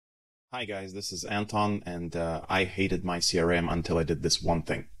Hi guys, this is Anton, and I hated my CRM until I did this one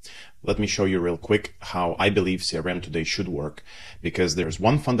thing. Let me show you real quick how I believe CRM today should work, because there's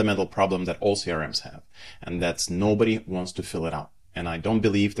one fundamental problem that all CRMs have, and that's nobody wants to fill it out. And I don't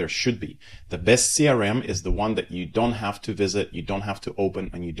believe there should be. The best CRM is the one that you don't have to visit, you don't have to open,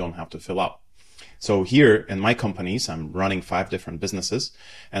 and you don't have to fill out. So here in my companies, I'm running 5 different businesses,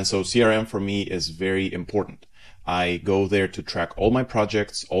 and so CRM for me is very important. I go there to track all my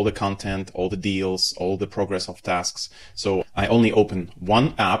projects, all the content, all the deals, all the progress of tasks. So I only open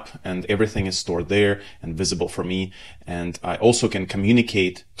one app and everything is stored there and visible for me. And I also can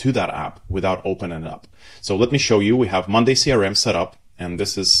communicate to that app without opening it up. So let me show you. We have Monday CRM set up. And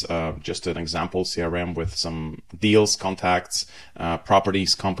this is just an example CRM with some deals, contacts,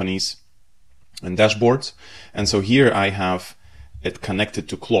 properties, companies, and dashboards. And so here I have it connected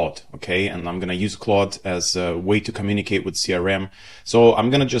to Claude, okay? And I'm gonna use Claude as a way to communicate with CRM. So I'm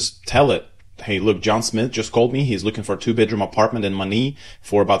gonna just tell it, hey, look, John Smith just called me. He's looking for a 2-bedroom apartment in Mani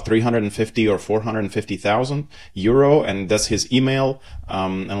for about 350 or 450,000 euro, and that's his email.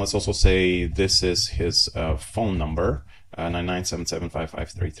 And let's also say this is his phone number,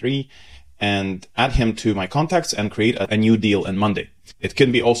 99775533. And add him to my contacts and create a new deal on Monday. It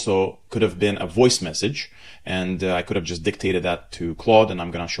could have been a voice message, and I could have just dictated that to Claude, and I'm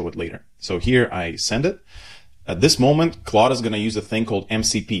going to show it later. So here I send it. At this moment, Claude is going to use a thing called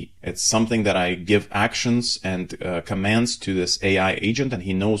MCP. It's something that I give actions and commands to this AI agent, and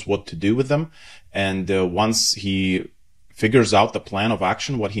he knows what to do with them. And once he figures out the plan of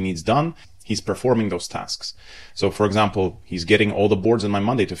action, what he needs done, he's performing those tasks. So for example, he's getting all the boards in my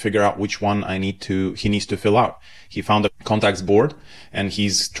Monday to figure out which one he needs to fill out. He found a contacts board and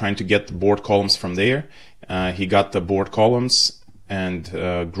he's trying to get the board columns from there. He got the board columns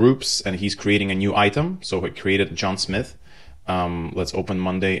and groups, and he's creating a new item. So he created John Smith. Let's open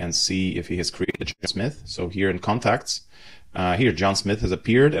Monday and see if he has created John Smith. So here in contacts, here John Smith has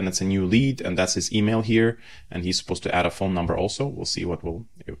appeared, and it's a new lead, and that's his email here, and he's supposed to add a phone number also. We'll see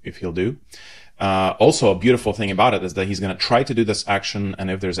if he'll do. Also, a beautiful thing about it is that he's going to try to do this action,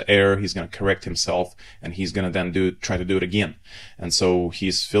 and if there's an error, he's going to correct himself, and he's going to then try to do it again. And so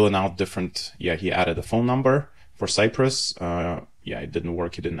he's filling out different. He added a phone number for Cyprus. It didn't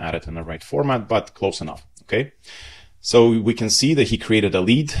work. He didn't add it in the right format, but close enough. Okay. So we can see that he created a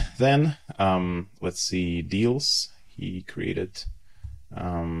lead. Then let's see deals. He created,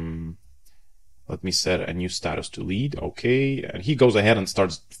 let me set a new status to lead. Okay. And he goes ahead and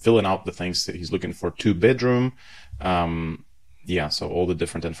starts filling out the things that he's looking for. 2-bedroom. So all the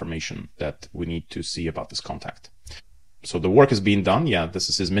different information that we need to see about this contact. So the work is being done. This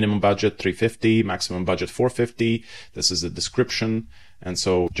is his minimum budget, 350, maximum budget, 450. This is the description. And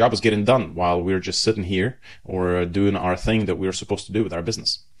so job is getting done while we're just sitting here or doing our thing that we're supposed to do with our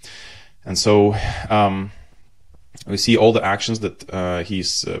business. And so, we see all the actions that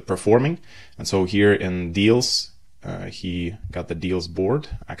he's performing. And so here in deals, he got the deals board,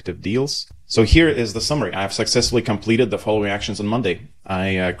 active deals. So here is the summary. I have successfully completed the following actions on Monday.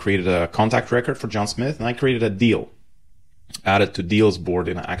 I created a contact record for John Smith, and I created a deal. Added to deals board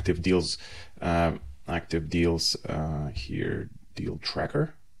in active deals, here, deal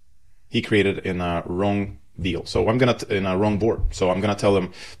tracker. He created in a wrong deal. So I'm going to, in a wrong board. So I'm going to tell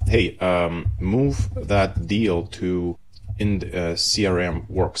him, hey, move that deal to in the CRM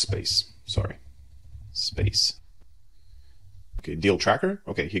workspace. Space. Okay. Deal tracker.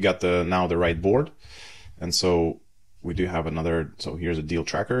 Okay. He got now the right board. And so we do have another. So here's a deal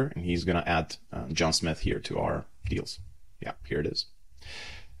tracker, and he's going to add John Smith here to our deals. Here it is.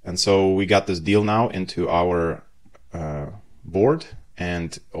 And so we got this deal now into our board,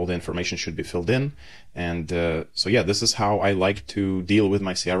 and all the information should be filled in. And this is how I like to deal with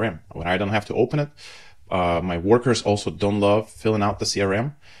my CRM. When I don't have to open it, my workers also don't love filling out the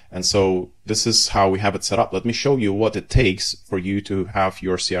CRM. And so this is how we have it set up. Let me show you what it takes for you to have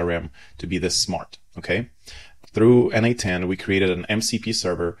your CRM to be this smart, okay? Through n8n, we created an MCP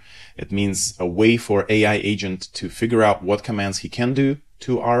server. It means a way for AI agent to figure out what commands he can do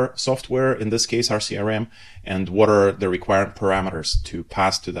to our software, in this case, our CRM, and what are the required parameters to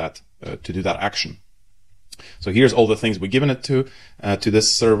pass to that, to do that action. So here's all the things we've given it to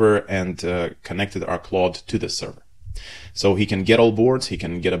this server, and connected our Claude to this server. So he can get all boards, he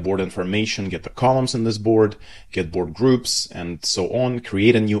can get a board information, get the columns in this board, get board groups, and so on,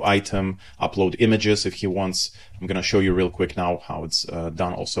 create a new item, upload images if he wants. I'm going to show you real quick now how it's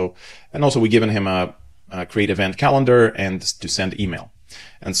done also. And also we've given him a create event calendar and to send email.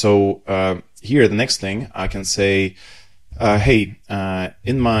 And so here, the next thing I can say, hey,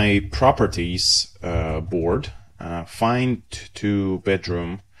 in my properties board, find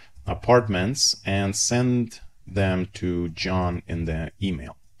 2-bedroom apartments and send them to John in the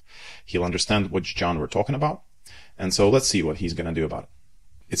email. He'll understand which John we're talking about. And so let's see what he's going to do about it.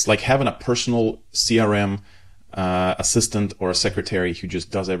 It's like having a personal CRM assistant or a secretary who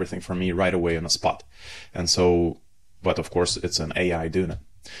just does everything for me right away on the spot. And so, but of course it's an AI doing it.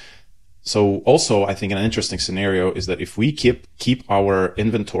 So also, I think an interesting scenario is that if we keep our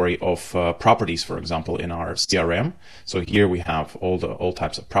inventory of properties, for example, in our CRM. So here we have all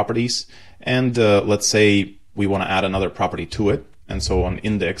types of properties, and let's say we want to add another property to it. And so on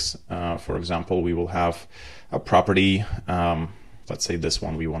index, for example, we will have a property. Let's say this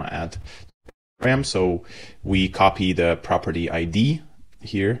one we want to add. So we copy the property ID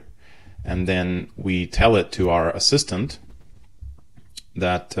here, and then we tell it to our assistant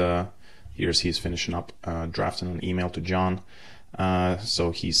that he's finishing up drafting an email to John.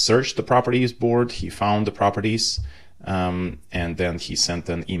 So he searched the properties board, he found the properties, and then he sent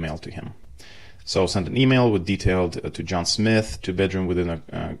an email to him. So sent an email with detailed to John Smith, 2-bedroom within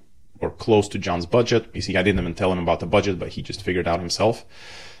or close to John's budget. You see, I didn't even tell him about the budget, but he just figured out himself.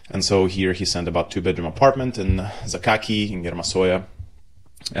 And so here he sent about 2-bedroom apartment in Zakaki, in Yermasoya,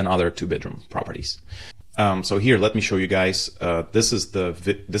 and other 2-bedroom properties. So here, let me show you guys. This is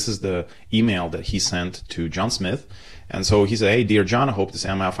the email that he sent to John Smith. And so he said, "Hey, dear John, I hope this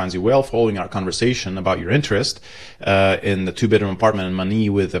email finds you well. Following our conversation about your interest in the 2-bedroom apartment in Mani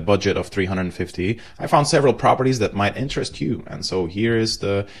with a budget of $350, I found several properties that might interest you. And so here is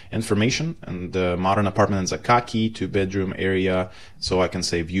the information and the modern apartment in Zakaki, 2-bedroom area. So I can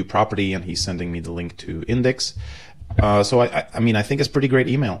say view property, and he's sending me the link to index. So I mean, I think it's a pretty great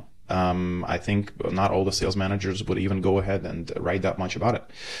email. I think not all the sales managers would even go ahead and write that much about it.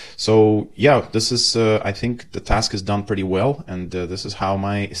 So yeah, this is, I think the task is done pretty well, and this is how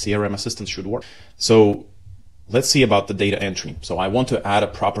my CRM assistant should work. So let's see about the data entry. So I want to add a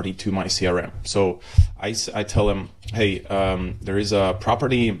property to my CRM. So I tell him, hey, there is a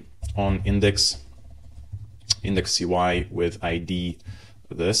property on index CY with ID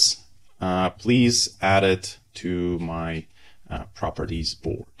this. Please add it to my properties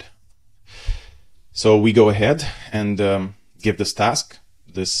board. So we go ahead and give this task.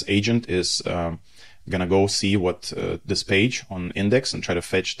 This agent is gonna go see what this page on index and try to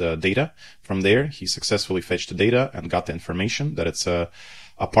fetch the data from there. He successfully fetched the data and got the information that it's a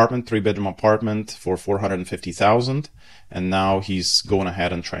apartment, 3-bedroom apartment for $450,000. And now he's going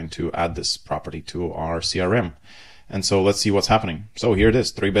ahead and trying to add this property to our CRM. And so let's see what's happening. So here it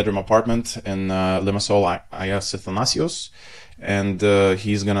is, 3-bedroom apartment in Limassol, Ayas Athanasios. And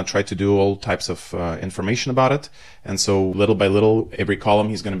he's going to try to do all types of information about it. And so little by little, every column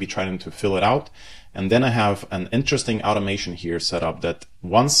he's going to be trying to fill it out. And then I have an interesting automation here set up that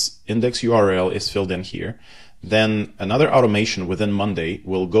once index URL is filled in here, then another automation within Monday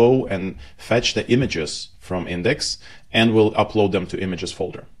will go and fetch the images from index and will upload them to images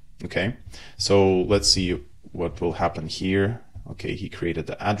folder. Okay, so let's see what will happen here. Okay, he created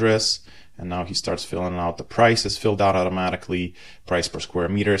the address, and now he starts filling out. The price is filled out automatically. Price per square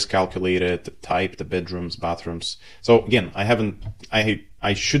meter is calculated. The type, the bedrooms, bathrooms. So again,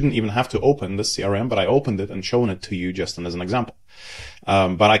 I shouldn't even have to open this CRM, but I opened it and shown it to you just as an example.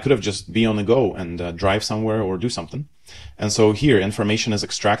 But I could have just be on the go and drive somewhere or do something. And so here, information is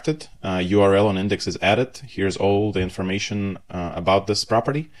extracted. URL on index is added. Here's all the information about this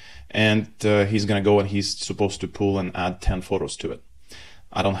property. And he's going to go and he's supposed to pull and add 10 photos to it.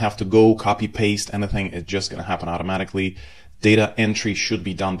 I don't have to go copy paste anything. It's just going to happen automatically. Data entry should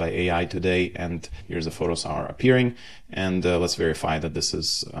be done by AI today. And here's the photos are appearing. And let's verify that this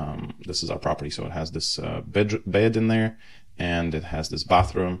is our property. So it has this bed in there, and it has this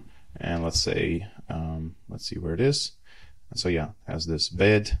bathroom. And let's say, let's see where it is. So yeah, it has this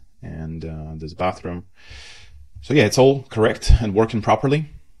bed and this bathroom. So yeah, it's all correct and working properly.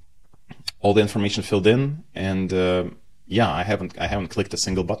 All the information filled in, and yeah, I haven't clicked a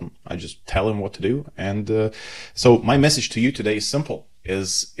single button. I just tell him what to do. And so my message to you today is simple: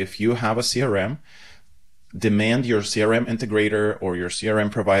 is if you have a CRM, demand your CRM integrator or your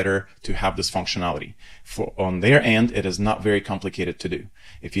CRM provider to have this functionality. On their end, it is not very complicated to do.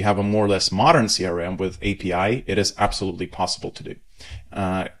 If you have a more or less modern CRM with API, it is absolutely possible to do.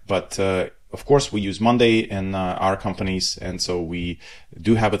 But of course, we use Monday in our companies, and so we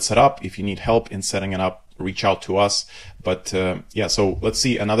do have it set up. If you need help in setting it up, reach out to us. But yeah, so let's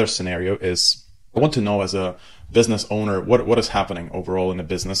see. Another scenario is I want to know as a business owner what is happening overall in the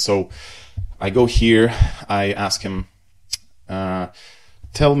business. So I go here, I ask him,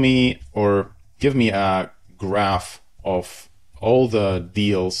 tell me or give me a graph of all the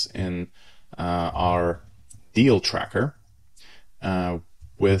deals in our deal tracker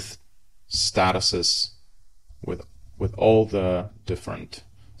with statuses with all the different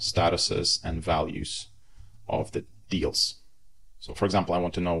statuses and values of the deals. So for example, I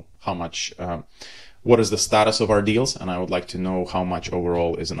want to know how much, what is the status of our deals, and I would like to know how much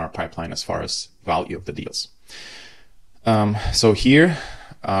overall is in our pipeline as far as value of the deals. So here,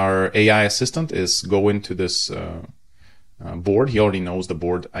 our AI assistant is going to this board. He already knows the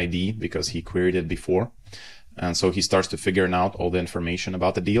board ID because he queried it before. And so he starts to figure out all the information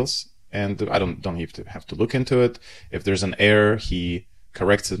about the deals. And I don't have to look into it. If there's an error, he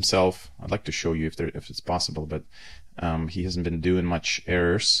corrects himself. I'd like to show you if it's possible, but he hasn't been doing much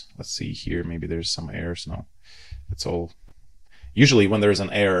errors. Let's see here. Maybe there's some errors. No, it's all. Usually when there's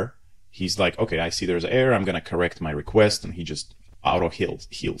an error, he's like, okay, I see there's an error. I'm going to correct my request. And he just auto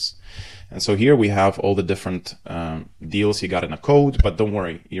heals. And so here we have all the different deals he got in a code, but don't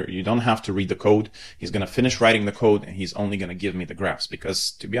worry, you don't have to read the code. He's going to finish writing the code and he's only going to give me the graphs,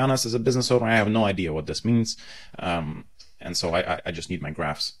 because to be honest, as a business owner, I have no idea what this means. And so I just need my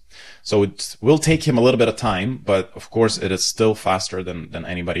graphs. So it will take him a little bit of time, but of course it is still faster than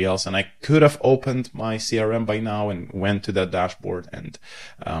anybody else. And I could have opened my CRM by now and went to that dashboard and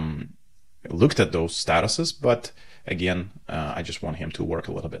looked at those statuses, but again, I just want him to work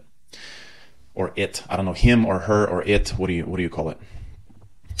a little bit, or it. I don't know, him or her or it. What do you call it?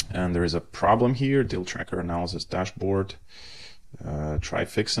 And there is a problem here. Deal tracker analysis dashboard. Try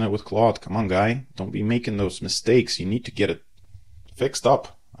fixing it with Claude. Come on, guy. Don't be making those mistakes. You need to get it fixed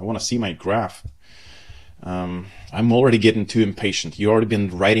up. I want to see my graph. I'm already getting too impatient. You've already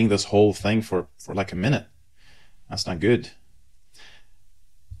been writing this whole thing for like a minute. That's not good.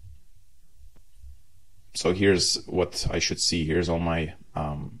 So here's what I should see. Here's all my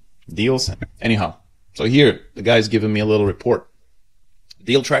deals. Anyhow, so here the guy's giving me a little report.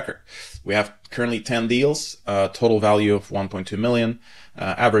 Deal tracker. We have currently 10 deals, total value of 1.2 million,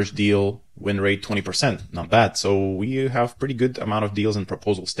 average deal win rate 20%. Not bad. So we have pretty good amount of deals in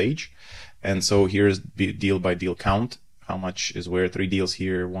proposal stage. And so here's deal by deal count. How much is where? 3 deals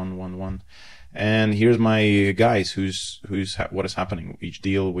here, 1, 1, 1. And here's my guys, what is happening, each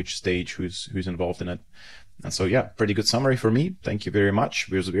deal, which stage, who's involved in it. And so, yeah, pretty good summary for me. Thank you very much.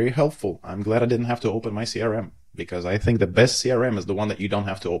 It was very helpful. I'm glad I didn't have to open my CRM, because I think the best CRM is the one that you don't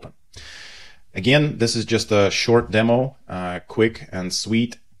have to open. Again, this is just a short demo, quick and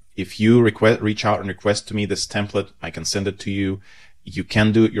sweet. If you reach out and request to me this template, I can send it to you. You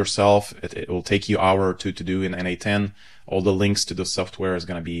can do it yourself. It will take you an hour or two to do in n8n. All the links to the software is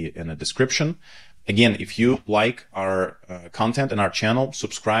going to be in the description. Again, if you like our content and our channel,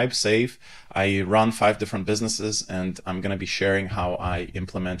 subscribe, save. I run 5 different businesses, and I'm going to be sharing how I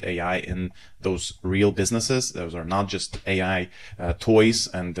implement AI in those real businesses. Those are not just AI toys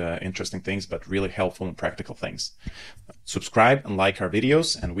and interesting things, but really helpful and practical things. Subscribe and like our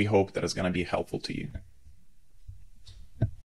videos, and we hope that it's going to be helpful to you.